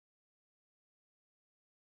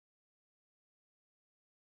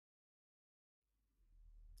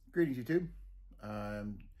Greetings, YouTube.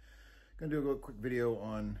 I'm going to do a quick video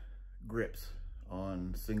on grips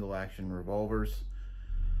on single action revolvers.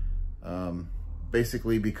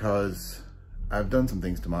 Basically because I've done some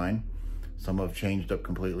things to mine. Some I've changed up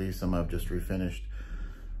completely, some I've just refinished.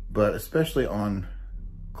 But especially on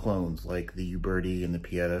clones like the Uberti and the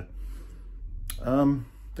Pieta,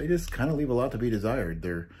 they just kind of leave a lot to be desired.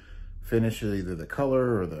 Their finish, either the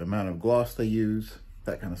color or the amount of gloss they use,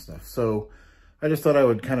 that kind of stuff. So I just thought I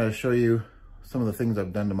would kind of show you some of the things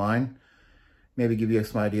I've done to mine, maybe give you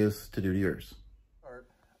some ideas to do to yours.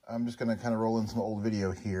 I'm just going to kind of roll in some old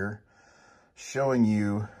video here showing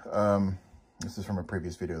you, this is from a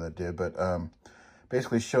previous video that I did, but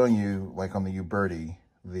basically showing you, like on the Uberti,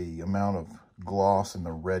 the amount of gloss and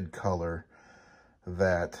the red color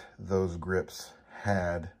that those grips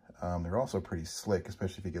had. They're also pretty slick,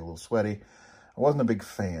 especially if you get a little sweaty. I wasn't a big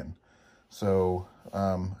fan, so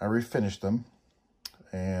I refinished them,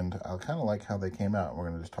 and I kind of like how they came out. We're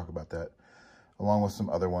going to just talk about that along with some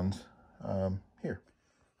other ones here.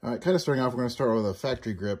 All right, kind of starting off, we're going to start with a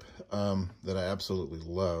factory grip that I absolutely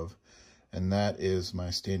love, and that is my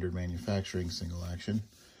standard manufacturing single action.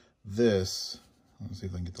 This, let's see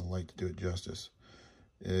if I can get the light to do it justice,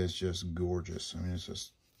 is just gorgeous. I mean, it's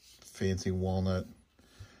just fancy walnut.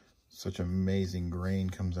 Such amazing grain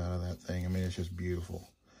comes out of that thing. I mean, it's just beautiful.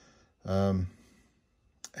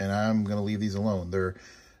 And I'm going to leave these alone.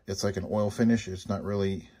 It's like an oil finish. It's not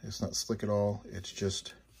slick at all. It's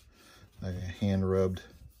just like a hand rubbed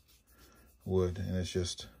wood, and it's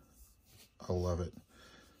just, I love it.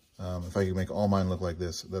 If I could make all mine look like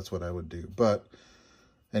this, that's what I would do. But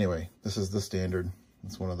anyway, this is the standard.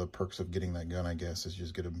 It's one of the perks of getting that gun, I guess, is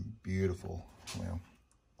just get a beautiful, well,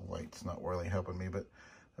 the light's not really helping me, but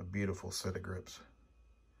a beautiful set of grips.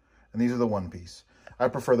 And these are the one piece. I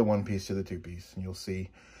prefer the one piece to the two piece, and you'll see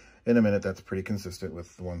in a minute that's pretty consistent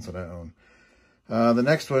with the ones that I own. The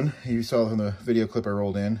next one you saw from the video clip I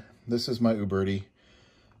rolled in. This is my Uberti.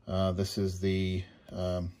 This is the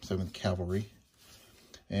 7th Cavalry,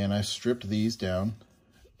 and I stripped these down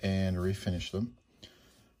and refinished them,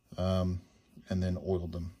 and then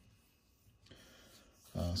oiled them.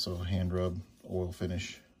 So hand rub, oil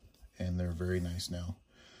finish, and they're very nice now.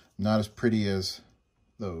 Not as pretty as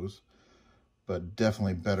those, but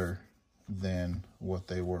definitely better than what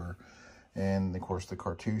they were. And of course the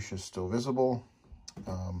cartouche is still visible.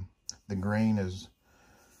 The grain is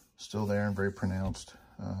still there and very pronounced.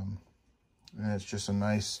 And it's just a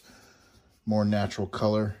nice, more natural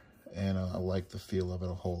color, and I like the feel of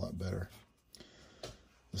it a whole lot better.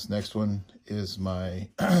 This next one is my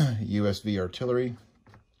USV artillery.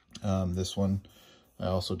 This one, I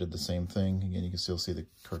also did the same thing. Again, you can still see the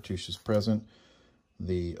cartouche is present.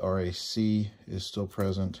 The RAC is still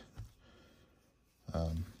present.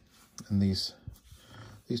 And these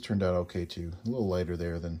turned out okay too. A little lighter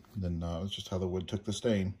there than not. It's just how the wood took the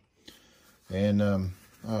stain. And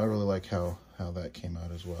I really like how that came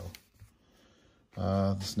out as well.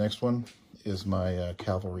 This next one is my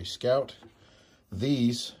Cavalry Scout.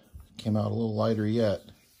 These came out a little lighter yet.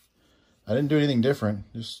 I didn't do anything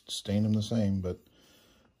different, just stained them the same, but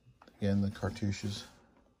again, the cartouche is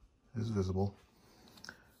visible.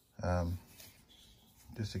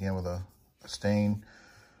 Just again with a stain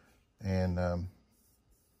and an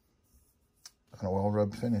oil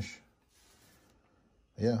rub finish.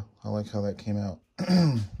 Yeah, I like how that came out.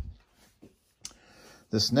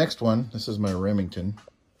 This next one, this is my Remington.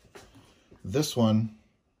 This one,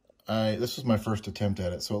 this was my first attempt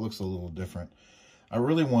at it, so it looks a little different. I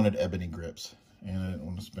really wanted ebony grips, and I didn't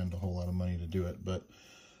want to spend a whole lot of money to do it. But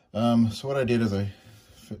so what I did is I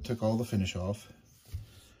took all the finish off,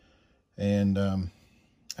 and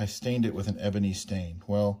I stained it with an ebony stain.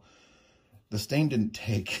 Well, the stain didn't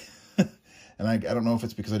take, and I don't know if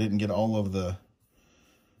it's because I didn't get all of the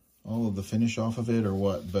finish off of it or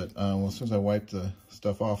what. But well, as soon as I wiped the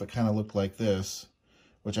stuff off, it kind of looked like this,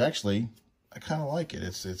 which actually I kind of like it.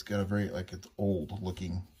 It's got a very, like, it's old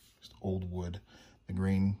looking, just old wood. The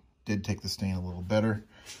grain did take the stain a little better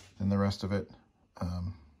than the rest of it. But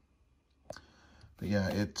yeah,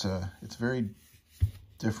 it's very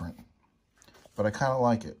different, but I kind of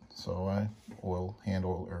like it. So I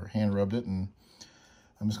hand rubbed it, and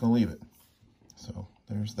I'm just going to leave it. So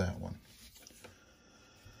there's that one.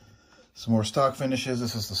 Some more stock finishes.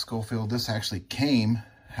 This is the Schofield. This actually came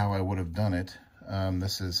how I would have done it.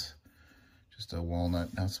 This is just a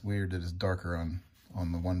walnut. Now it's weird that it's darker on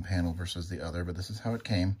the one panel versus the other, but this is how it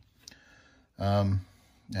came. And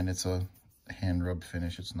it's a hand rub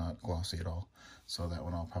finish. It's not glossy at all. So that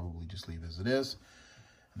one I'll probably just leave as it is.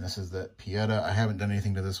 And this is that Pieta. I haven't done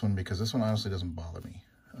anything to this one because this one honestly doesn't bother me.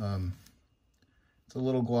 It's a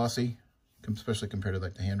little glossy, especially compared to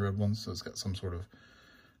like the hand rubbed ones. So it's got some sort of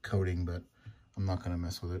coating, but I'm not going to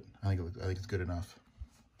mess with it. I think it's good enough.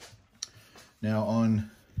 Now on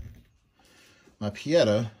my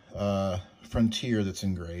Pieta Frontier that's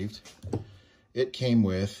engraved, it came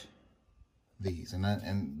with these,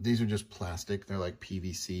 and these are just plastic. They're like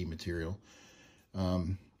PVC material.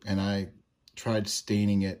 And I tried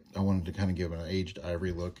staining it. I wanted to kind of give it an aged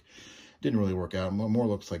ivory look. Didn't really work out. More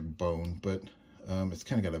looks like bone, but it's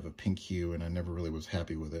kind of got a pink hue, and I never really was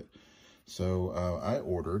happy with it. So I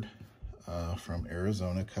ordered from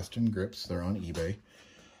Arizona Custom Grips. They're on eBay.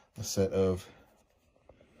 A set of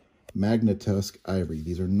Magnatusk ivory.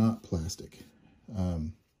 These are not plastic.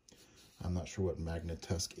 I'm not sure what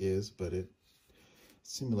Magnatusk is, but it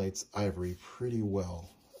simulates ivory pretty well.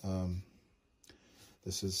 They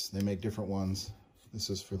make different ones. This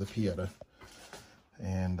is for the Pieta.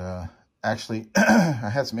 And actually,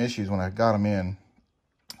 I had some issues when I got them in.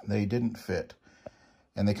 They didn't fit.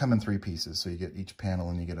 And they come in 3 pieces, so you get each panel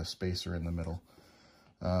and you get a spacer in the middle.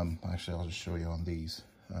 Actually, I'll just show you on these.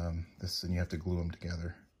 And you have to glue them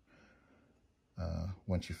together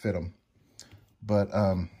once you fit them. But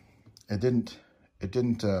it didn't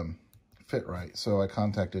fit right, so I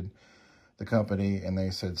contacted the company, and they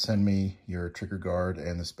said, send me your trigger guard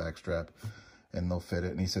and this back strap, and they'll fit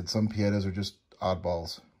it. And he said some Pietas are just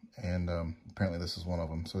oddballs, and apparently this is one of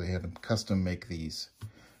them. So they had to custom make these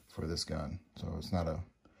for this gun. So it's not a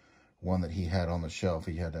one that he had on the shelf.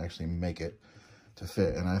 He had to actually make it to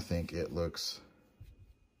fit, and I think it looks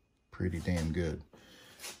pretty damn good.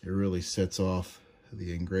 It really sets off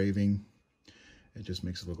the engraving. It just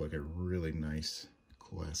makes it look like a really nice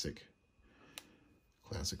classic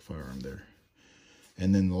firearm there.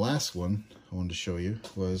 And then the last one I wanted to show you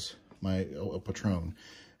was my Patron.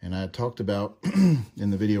 And I talked about in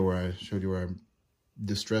the video where I showed you where I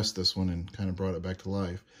distressed this one and kind of brought it back to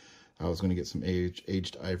life, I was going to get some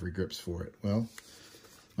aged ivory grips for it. Well,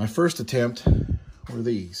 my first attempt were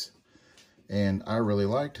these. And I really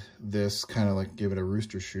liked this, kind of like give it a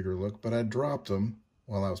rooster shooter look, but I dropped them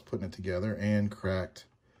while I was putting it together and cracked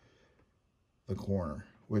the corner,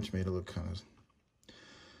 which made it look kind of,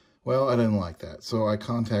 well, I didn't like that. So I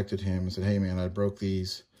contacted him and said, hey man, I broke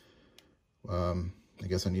these. I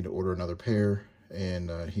guess I need to order another pair.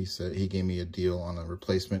 And he said he gave me a deal on a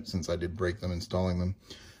replacement since I did break them installing them.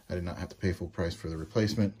 I did not have to pay full price for the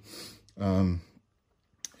replacement.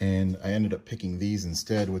 And I ended up picking these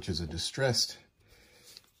instead, which is a distressed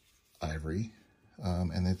ivory.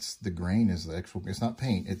 And the grain is the actual, it's not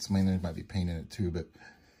paint. I mean, there might be paint in it too, but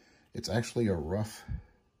it's actually a rough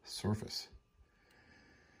surface.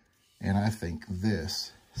 And I think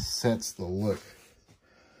this sets the look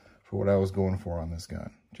for what I was going for on this gun.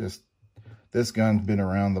 Just, this gun's been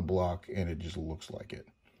around the block and it just looks like it.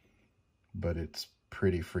 But it's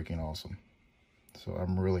pretty freaking awesome. So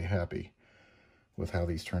I'm really happy with how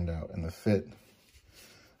these turned out. And the fit,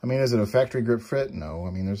 I mean, is it a factory grip fit? No. I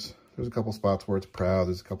mean, there's a couple spots where it's proud.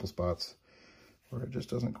 There's a couple spots where it just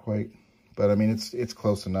doesn't quite. But I mean, it's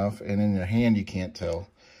close enough. And in your hand, you can't tell.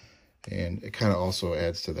 And it kind of also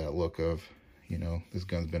adds to that look of, you know, this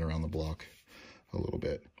gun's been around the block a little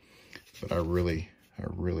bit. But I really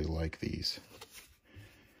like these.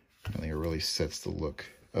 I think it really sets the look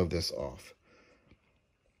of this off.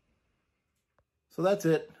 So that's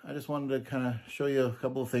it. I just wanted to kind of show you a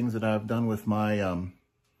couple of things that I've done with my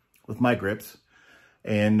grips.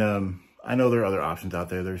 And I know there are other options out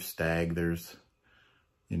there. There's Stag, there's,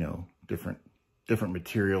 you know, different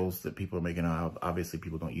materials that people are making. Obviously,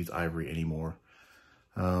 people don't use ivory anymore,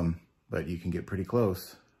 but you can get pretty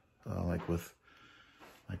close, like with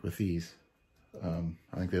these.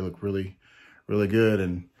 I think they look really, really good.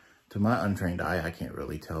 And to my untrained eye, I can't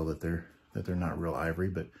really tell that they're not real ivory.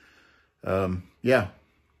 But yeah,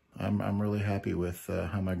 I'm really happy with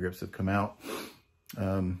how my grips have come out.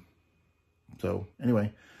 So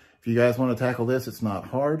anyway, if you guys want to tackle this, it's not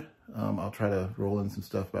hard. I'll try to roll in some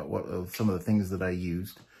stuff about what some of the things that I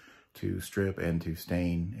used to strip and to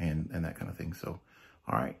stain and that kind of thing. So,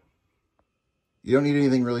 all right. You don't need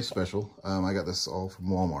anything really special. I got this all from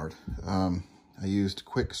Walmart. I used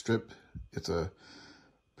Quick Strip. It's a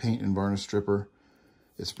paint and varnish stripper.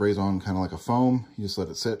 It sprays on kind of like a foam. You just let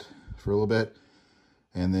it sit for a little bit.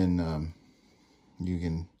 And then you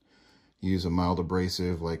can use a mild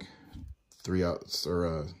abrasive like 3/0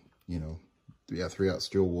 or, you know, 3/0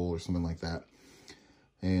 steel wool or something like that.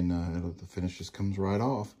 And the finish just comes right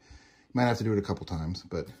off. You might have to do it a couple times,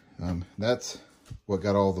 but that's what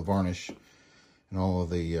got all the varnish and all of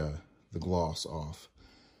the gloss off.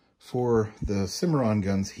 For the Cimarron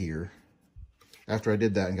guns here, after I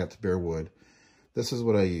did that and got to bare wood, this is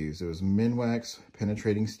what I used. It was Minwax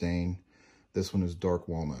Penetrating Stain. This one is Dark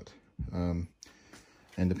Walnut. And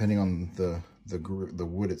depending on the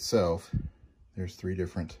wood itself, there's 3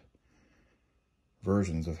 different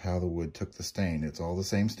versions of how the wood took the stain. It's all the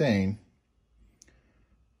same stain.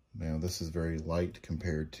 Now this is very light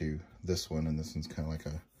compared to this one, and this one's kind of like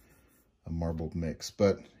a marbled mix.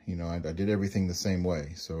 But, you know, I did everything the same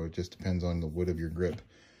way, so it just depends on the wood of your grip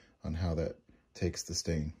on how that takes the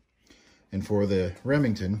stain. And for the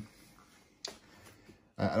Remington,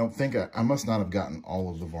 I don't think, I must not have gotten all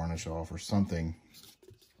of the varnish off or something,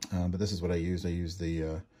 but this is what I used. I used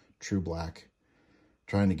the True Black,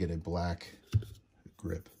 trying to get a black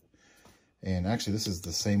grip. And actually, this is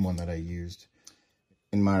the same one that I used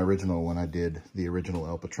in my original when I did the original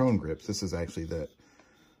El Patron grips. This is actually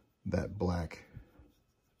that black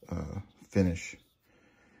finish.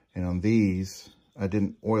 And on these, I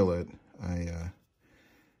didn't oil it.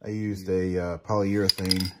 I used a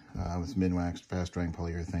polyurethane. It was Minwax fast drying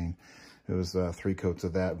polyurethane. It was 3 coats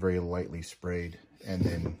of that, very lightly sprayed, and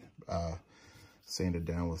then sanded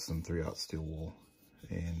down with some 3/0 steel wool,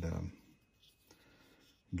 and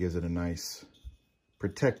gives it a nice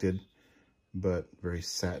protected but very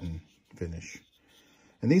satin finish.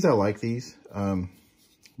 And these, I like these,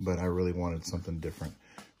 but I really wanted something different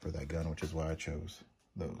for that gun, which is why I chose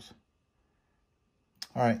those.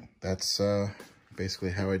 All right, that's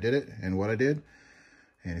basically how I did it and what I did.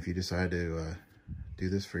 And if you decide to do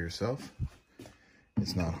this for yourself,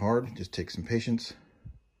 it's not hard. Just take some patience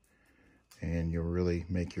and you'll really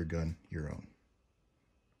make your gun your own.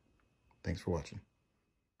 Thanks for watching.